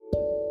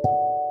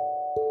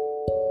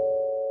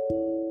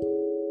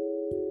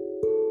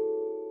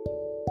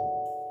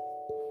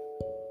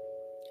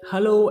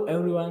Hello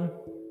everyone,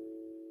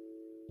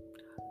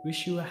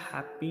 wish you a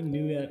happy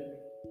new year.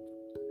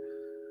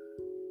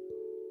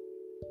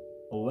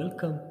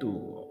 Welcome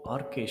to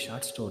RK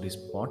Short Stories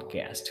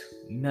podcast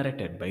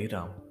narrated by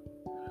Ram.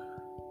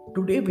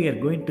 Today we are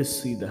going to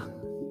see the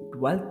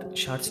 12th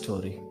short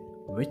story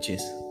which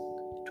is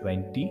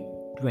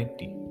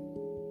 2020.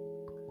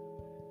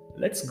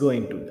 Let's go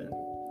into the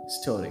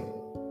story.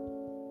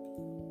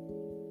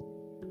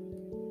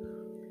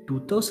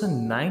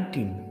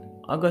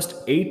 2019 August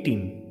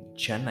 18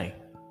 Chennai.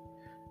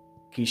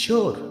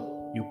 Kishore,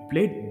 you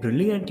played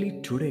brilliantly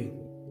today.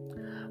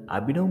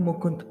 Abhinav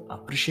Mukund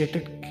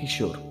appreciated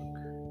Kishore.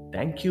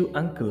 Thank you,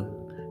 uncle.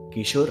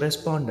 Kishore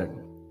responded.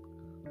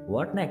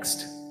 What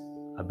next?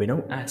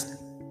 Abhinav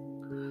asked.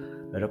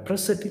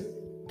 Representing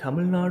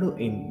Tamil Nadu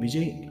in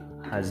Vijay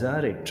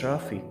Hazare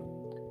Trophy,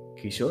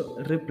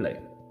 Kishore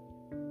replied.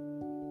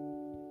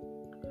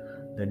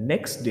 The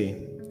next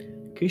day,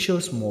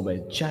 Kishore's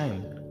mobile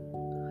chimed.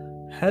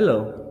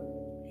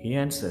 Hello, he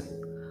answered.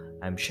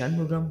 I'm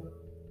Shanmugam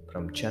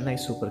from Chennai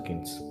Super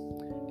Kings.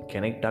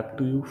 Can I talk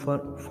to you for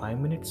 5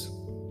 minutes?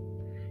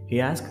 He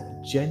asked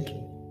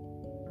gently.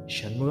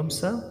 Shanmugam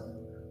sir?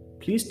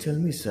 Please tell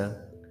me,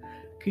 sir.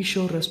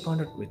 Kishore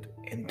responded with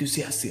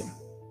enthusiasm.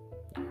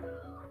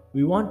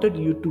 We wanted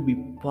you to be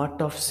part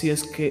of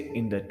CSK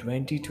in the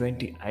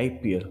 2020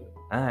 IPL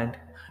and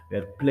we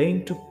are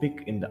playing to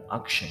pick in the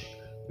auction.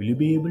 Will you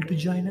be able to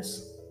join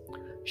us?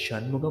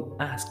 Shanmugam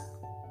asked.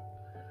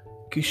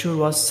 Kishore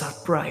was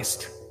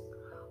surprised.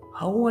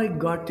 How I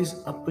got this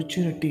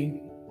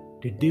opportunity?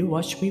 Did they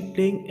watch me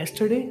playing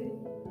yesterday?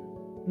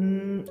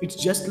 It's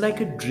just like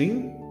a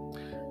dream.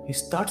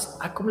 His thoughts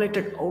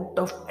accumulated out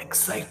of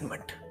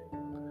excitement.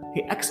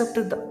 He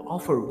accepted the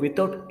offer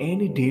without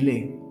any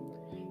delay.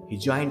 He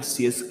joined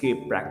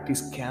CSK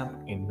practice camp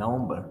in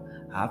November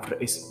after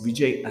his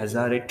Vijay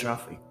Hazare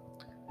Trophy.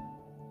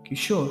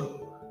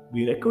 Kishore,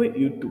 we require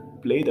you to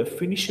play the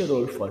finisher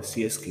role for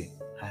CSK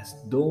as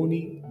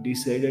Dhoni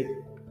decided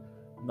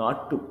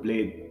not to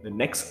play the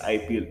next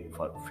IPL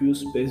for few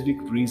specific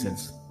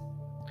reasons.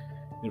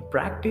 Your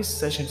practice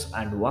sessions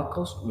and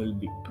workouts will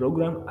be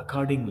programmed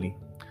accordingly.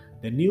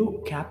 The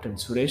new captain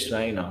Suresh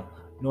Raina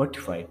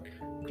notified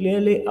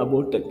clearly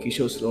about the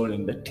Kishore's role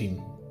in the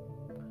team.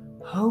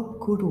 How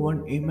could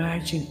one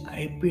imagine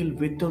IPL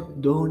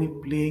without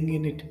Dhoni playing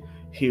in it?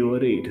 He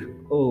worried.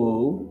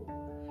 Oh,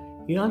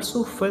 he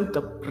also felt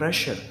the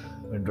pressure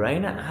when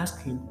Raina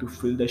asked him to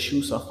fill the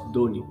shoes of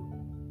Dhoni.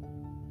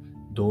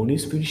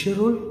 Dhoni's finisher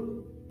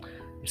role?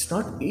 It's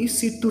not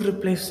easy to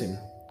replace him.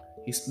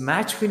 He's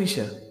match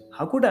finisher.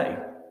 How could I?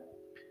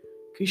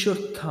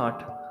 Kishore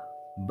thought,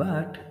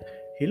 but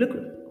he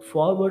looked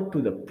forward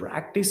to the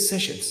practice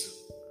sessions.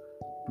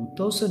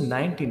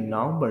 2019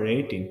 November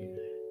 18,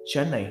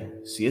 Chennai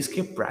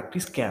CSK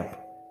practice camp.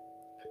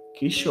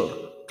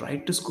 Kishore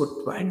tried to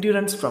score 20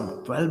 runs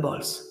from 12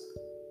 balls.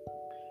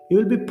 He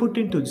will be put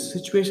into this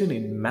situation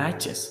in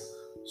matches.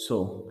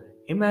 So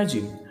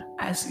imagine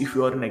as if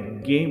you are in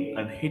a game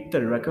and hit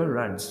the record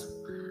runs.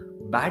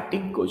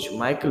 Batting coach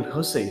Michael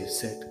Hussey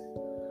said.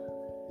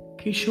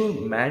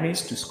 Kishore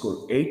managed to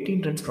score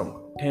 18 runs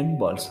from 10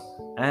 balls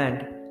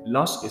and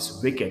lost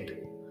his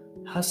wicket.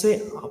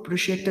 Hussey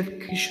appreciated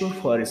Kishore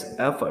for his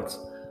efforts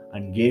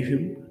and gave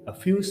him a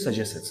few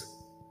suggestions.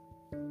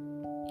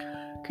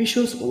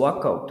 Kishore's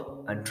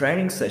workout and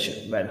training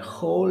session were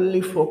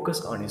wholly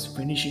focused on his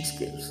finishing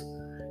skills.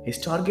 His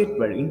target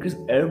were increased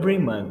every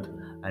month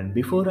and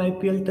before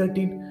IPL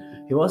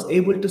 13, he was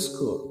able to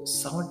score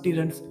 70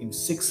 runs in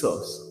 6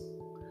 hours.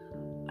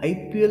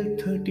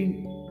 IPL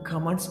 13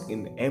 commenced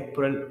in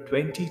April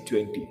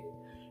 2020.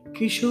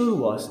 Kishore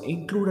was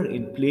included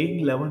in playing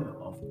 11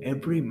 of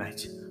every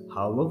match.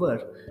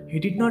 However, he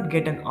did not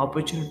get an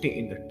opportunity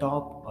in the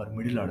top or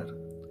middle order.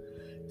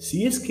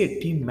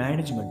 CSK team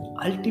management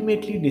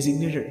ultimately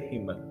designated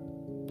him a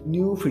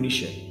new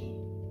finisher,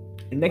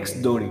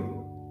 next Dhoni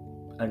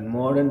and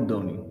modern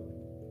Dhoni.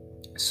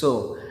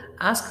 So,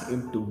 asked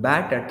him to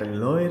bat at the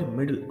lower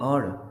middle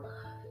order,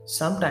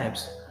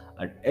 sometimes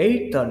at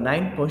 8th or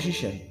 9th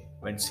position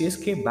when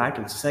CSK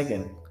battled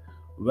second.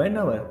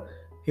 Whenever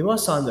he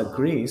was on the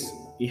crease,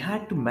 he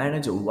had to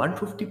manage a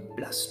 150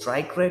 plus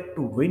strike rate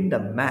to win the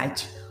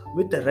match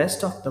with the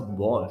rest of the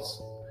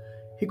balls.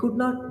 He could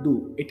not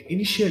do it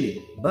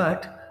initially,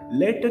 but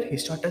later he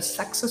started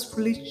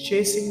successfully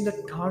chasing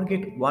the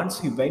target once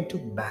he went to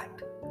bat.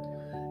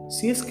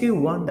 CSK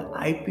won the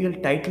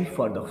IPL title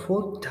for the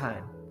fourth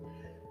time.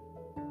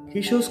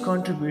 Kishore's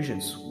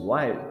contributions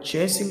while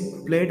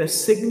chasing played a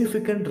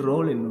significant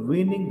role in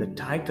winning the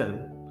title.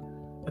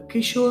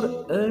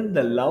 Kishore earned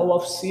the love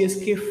of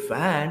CSK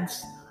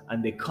fans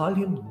and they call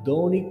him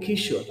Dhoni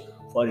Kishore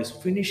for his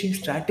finishing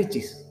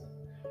strategies.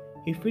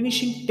 His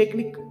finishing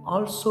technique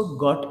also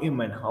got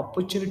him an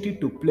opportunity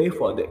to play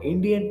for the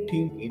Indian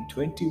team in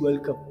 20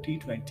 World Cup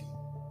T20.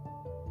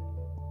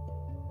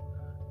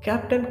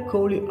 Captain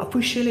Kohli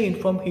officially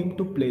informed him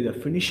to play the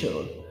finisher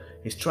role.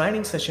 His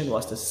training session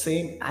was the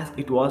same as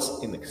it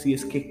was in the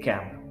CSK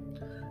camp.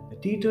 The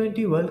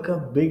T20 World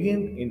Cup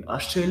began in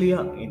Australia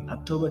in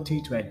October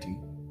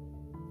T20.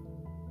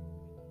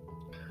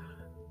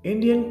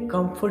 India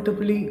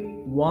comfortably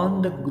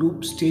won the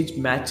group stage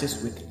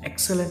matches with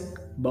excellent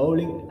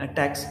bowling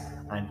attacks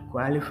and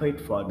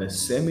qualified for the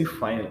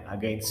semi-final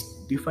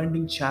against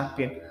defending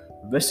champion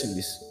West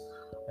Indies.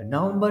 On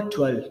November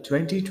 12,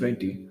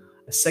 2020,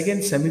 a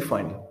second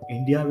semi-final,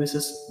 India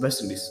vs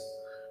West Indies.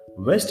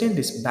 West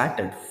Indies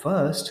batted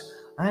first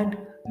and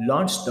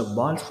launched the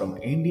ball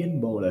from Indian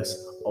bowlers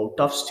out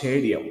of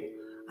stadium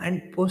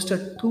and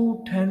posted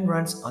 210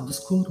 runs on the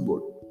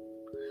scoreboard.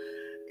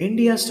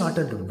 India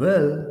started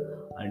well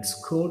and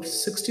scored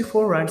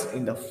 64 runs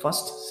in the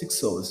first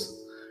 6 overs.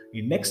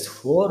 In next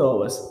 4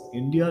 overs,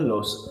 India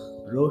lost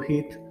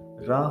Rohit,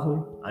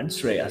 Rahul and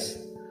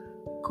Shreyas.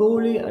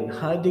 Kohli and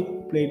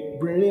Hardik played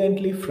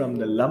brilliantly from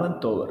the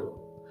 11th over.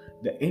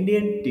 The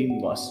Indian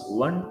team was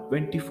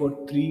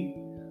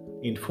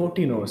 124-3 in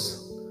 14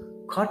 overs.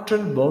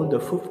 Cottrell bowled the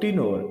 15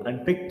 over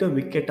and picked the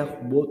wicket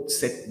of both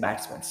set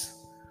batsmen.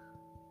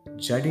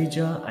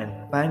 Jadeja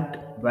and Pant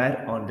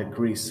were on the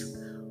crease.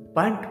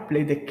 Pant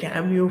played the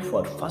cameo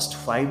for first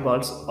 5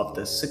 balls of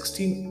the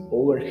 16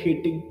 over,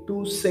 hitting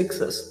 2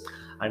 sixes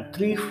and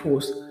 3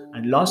 fours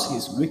and lost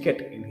his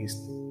wicket in his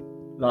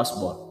last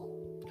ball.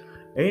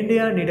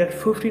 India needed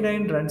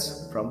 59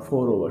 runs from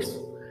 4 overs.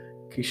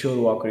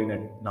 Kishore walked in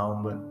at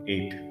November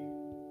 8.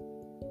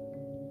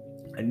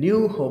 A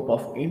new hope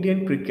of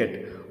Indian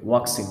cricket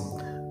walks in,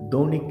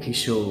 Dhoni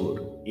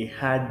Kishore. He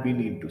had been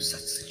into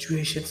such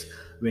situations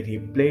when he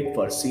played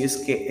for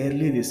CSK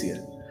early this year.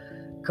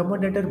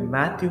 Commentator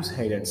Matthews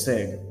Hayden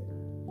said,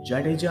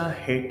 Jadeja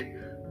hit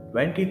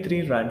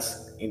 23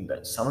 runs in the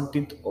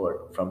 17th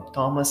over from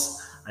Thomas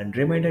and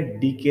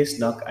reminded DK's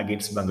knock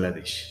against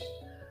Bangladesh.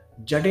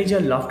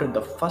 Jadeja laughed at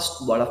the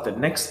first ball of the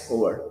next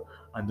over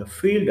and the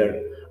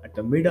fielder at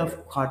the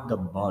mid-off caught the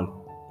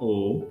ball.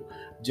 Oh,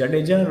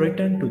 Jadeja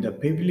returned to the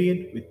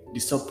pavilion with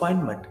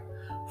disappointment.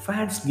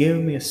 Fans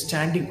gave me a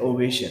standing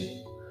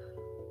ovation.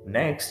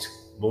 Next,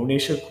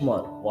 Bhuvneshwar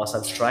Kumar was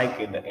on strike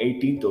in the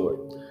 18th over.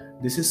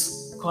 This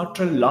is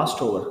Cottrell's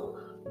last over.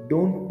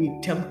 Don't be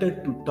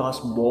tempted to toss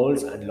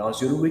balls and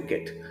lose your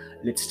wicket.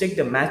 Let's take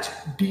the match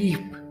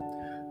deep.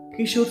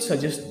 Kishore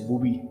suggests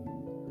Booby.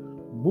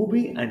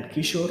 Booby and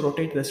Kishore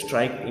rotate the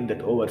strike in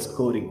that over,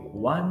 scoring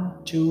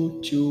 1,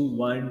 2, 2,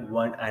 1,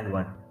 1 and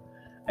 1.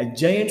 A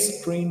giant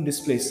screen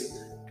displays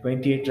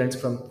 28 runs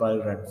from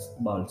 12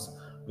 balls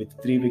with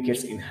 3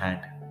 wickets in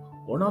hand.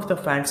 One of the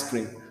fans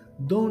screamed,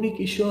 Dhoni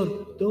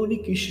Kishore,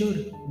 Dhoni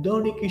Kishore,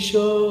 Dhoni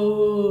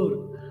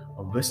Kishore.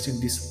 West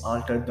Indies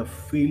altered the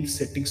field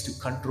settings to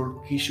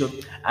control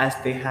Kishore as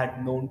they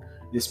had known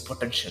this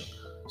potential.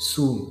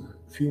 Soon,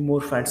 few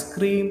more fans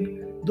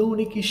screamed,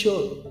 Dhoni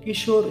Kishore.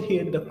 Kishore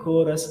heard the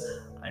chorus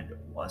and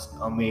was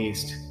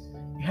amazed.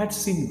 He had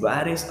seen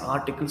various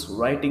articles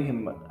writing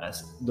him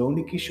as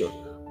Dhoni Kishore,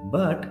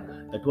 but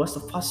that was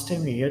the first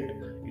time he heard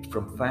it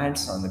from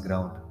fans on the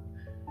ground.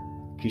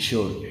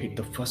 Kishore hit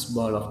the first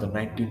ball of the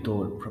 19th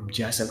over from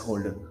Jason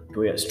Holder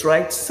to a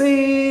strike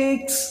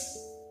 6.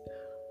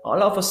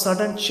 All of a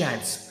sudden,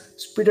 chants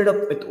speeded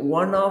up with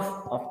one of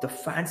the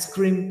fans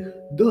screaming,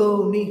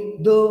 Dhoni,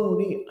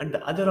 Dhoni, and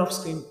the other half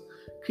screamed,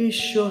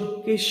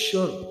 Kishore,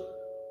 Kishore.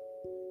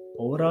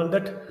 Overall,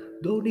 that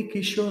Dhoni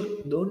Kishore,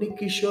 Dhoni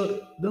Kishore,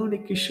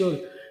 Dhoni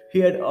Kishore, he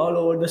had all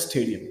over the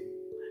stadium.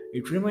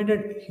 It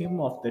reminded him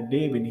of the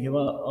day when he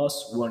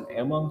was one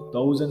among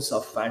thousands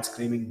of fans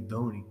screaming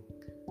Dhoni,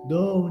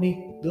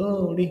 Dhoni,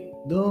 Dhoni,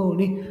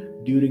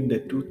 Dhoni during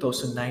the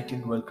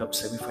 2019 World Cup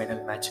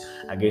semi-final match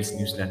against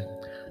New Zealand.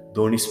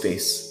 Dhoni's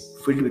face,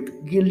 filled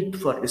with guilt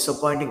for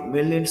disappointing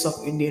millions of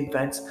Indian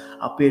fans,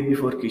 appeared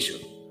before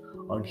Kishore.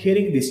 On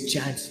hearing these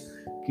chants,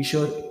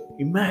 Kishore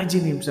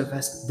imagined himself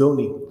as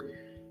Dhoni.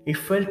 He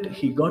felt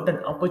he got an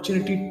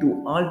opportunity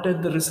to alter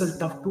the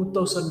result of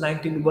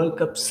 2019 World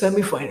Cup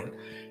semi-final.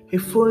 He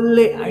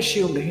fully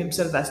assumed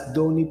himself as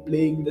Dhoni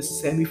playing the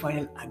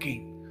semi-final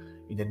again.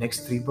 In the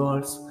next 3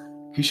 balls,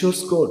 Kishore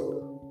scored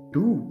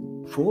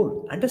 2,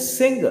 4 and a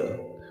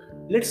single.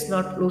 Let's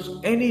not lose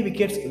any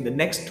wickets in the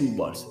next 2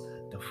 balls.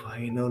 The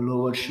final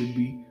over should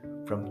be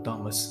from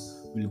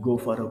Thomas. We'll go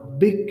for a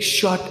big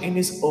shot in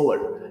his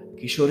over,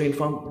 Kishore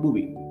informed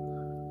Booby.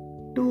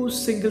 2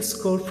 singles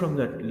scored from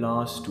the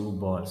last 2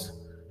 balls.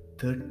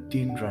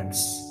 13 runs.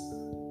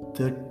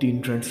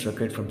 13 runs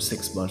required from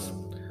 6 balls.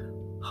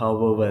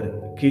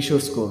 However,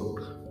 Kishore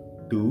scored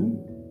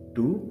 2,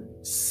 2,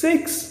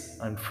 6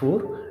 and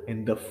 4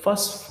 in the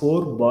first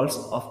 4 balls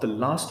of the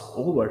last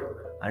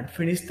over and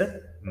finished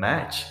the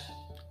match.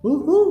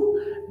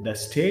 Woohoo! The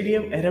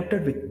stadium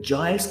erupted with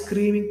joy,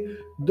 screaming,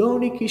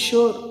 Dhoni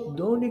Kishore,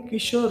 Dhoni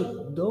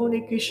Kishore,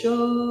 Dhoni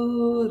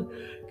Kishore.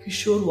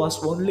 Kishore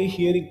was only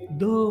hearing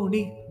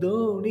Dhoni,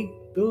 Dhoni,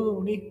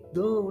 Dhoni,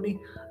 Dhoni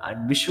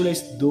and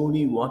visualized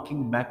Dhoni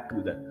walking back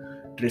to the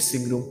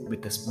dressing room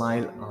with a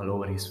smile all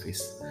over his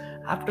face.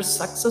 After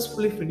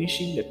successfully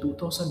finishing the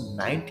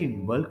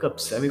 2019 World Cup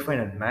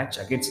semi-final match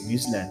against New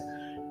Zealand,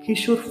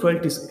 Kishore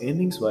felt his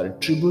innings were a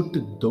tribute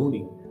to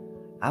Dhoni.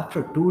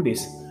 After 2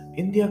 days,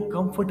 India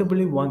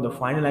comfortably won the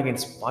final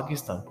against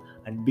Pakistan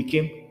and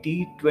became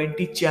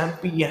T20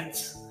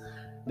 champions.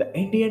 The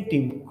Indian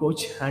team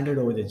coach handed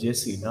over the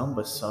jersey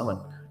number 7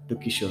 to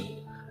Kishore.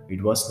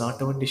 It was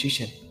not our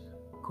decision.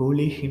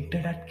 Kohli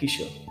hinted at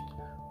Kishore.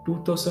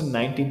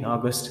 2019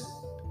 August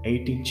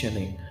 18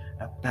 Chennai.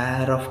 A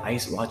pair of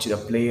eyes watched a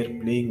player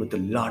playing with a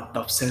lot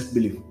of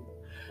self-belief.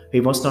 He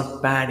was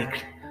not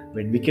panicked.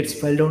 When wickets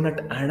fell down at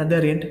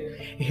another end,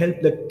 he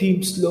helped the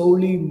team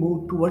slowly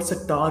move towards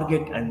the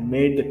target and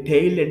made the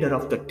tail ender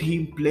of the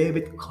team play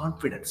with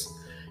confidence.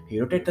 He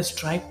rotated the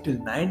strike till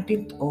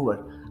 19th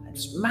over and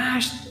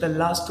smashed the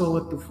last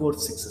over to 4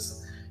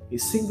 sixes. He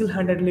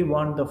single-handedly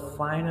won the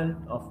final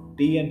of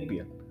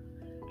TNPL.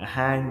 A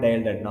hand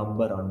dialed a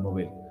number on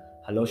mobile.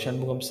 Hello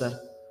Shanmugam sir.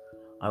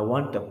 I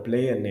want a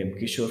player named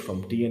Kishore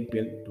from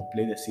TNPL to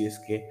play the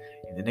CSK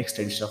in the next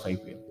edition of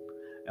IPL.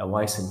 A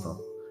voice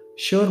informed.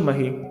 Sure,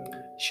 Mahi,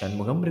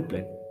 Shanmugam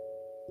replied.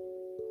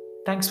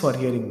 Thanks for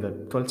hearing the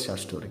 12th short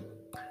story.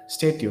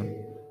 Stay tuned.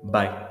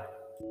 Bye.